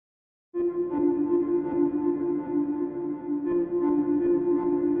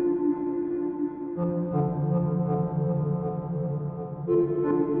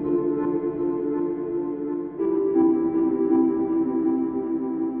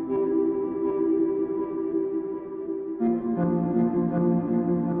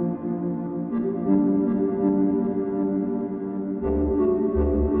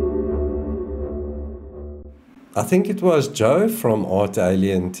I think it was Joe from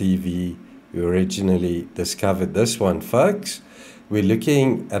ArtAlienTV who originally discovered this one, folks. We're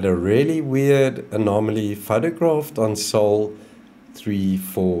looking at a really weird anomaly photographed on Sol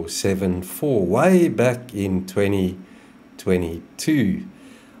 3474 way back in 2022.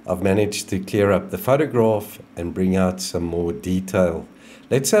 I've managed to clear up the photograph and bring out some more detail.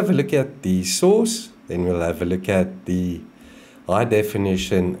 Let's have a look at the source, then we'll have a look at the high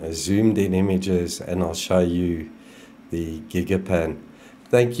definition zoomed in images, and I'll show you the Gigapan.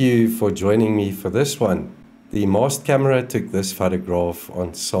 Thank you for joining me for this one. The Mast Camera took this photograph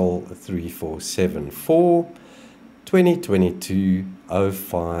on Sol 3474 2022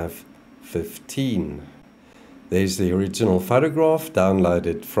 05/15. There's the original photograph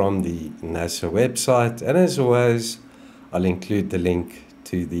downloaded from the NASA website, and as always I'll include the link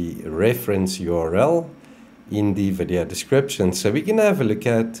to the reference URL in the video description, so we can have a look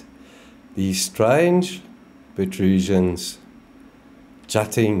at the strange protrusions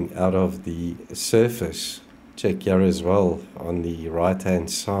jutting out of the surface. Check here as well on the right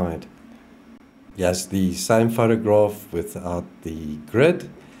hand side. Yes, the same photograph without the grid,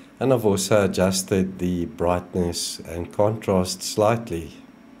 and I've also adjusted the brightness and contrast slightly.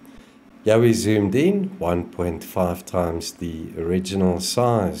 Yeah, we zoomed in 1.5 times the original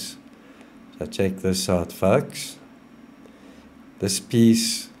size. So check this out, folks. This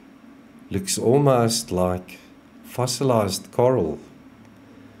piece looks almost like fossilized coral.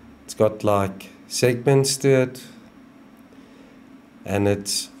 It's got like segments to it, and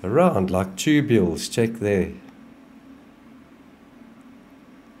it's round like tubules. Check there.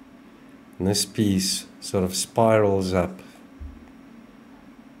 And this piece sort of spirals up.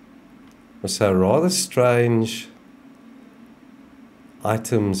 So rather strange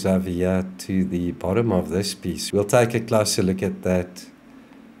items over here to the bottom of this piece. We'll take a closer look at that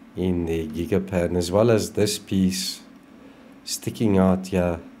in the Gigapan, as well as this piece sticking out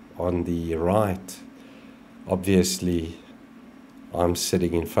here on the right. Obviously I'm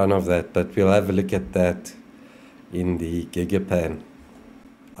sitting in front of that, but we'll have a look at that in the Gigapan.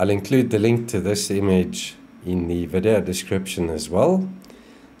 I'll include the link to this image in the video description as well,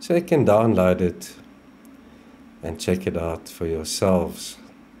 so you can download it and check it out for yourselves.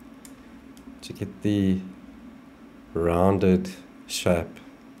 Check out the rounded shape.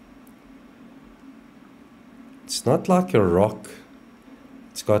 It's not like a rock.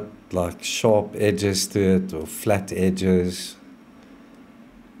 It's got like sharp edges to it, or flat edges.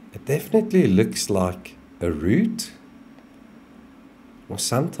 It definitely looks like a root or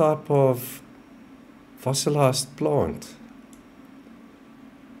some type of fossilized plant.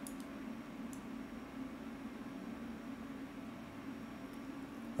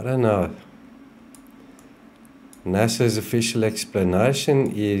 I don't know. NASA's official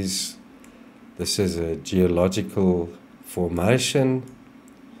explanation is this is a geological formation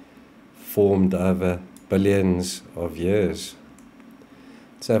formed over billions of years.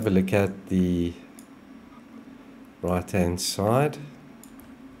 Let's have a look at the right hand side.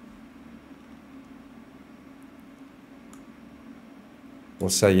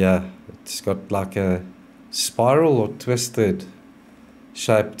 Also, yeah, it's got like a spiral or twisted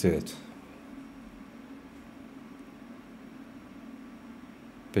shape to it,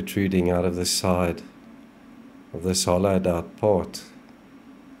 protruding out of the side of this hollowed out part.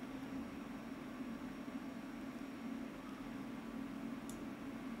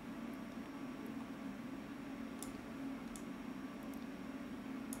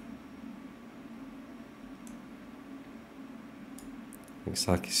 Looks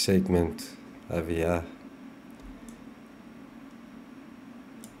like a segment over here.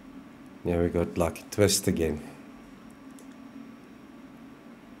 Now we got like a twist again.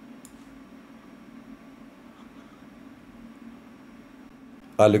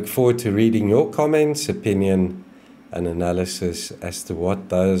 I look forward to reading your comments, opinion and analysis as to what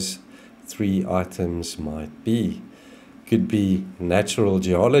those three items might be. Could be natural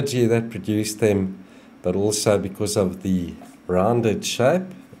geology that produced them, but also because of the rounded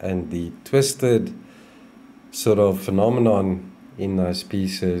shape and the twisted sort of phenomenon in those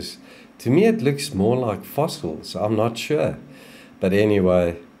pieces. To me it looks more like fossils. I'm not sure. But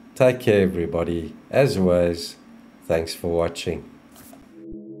anyway, take care everybody. As always, thanks for watching.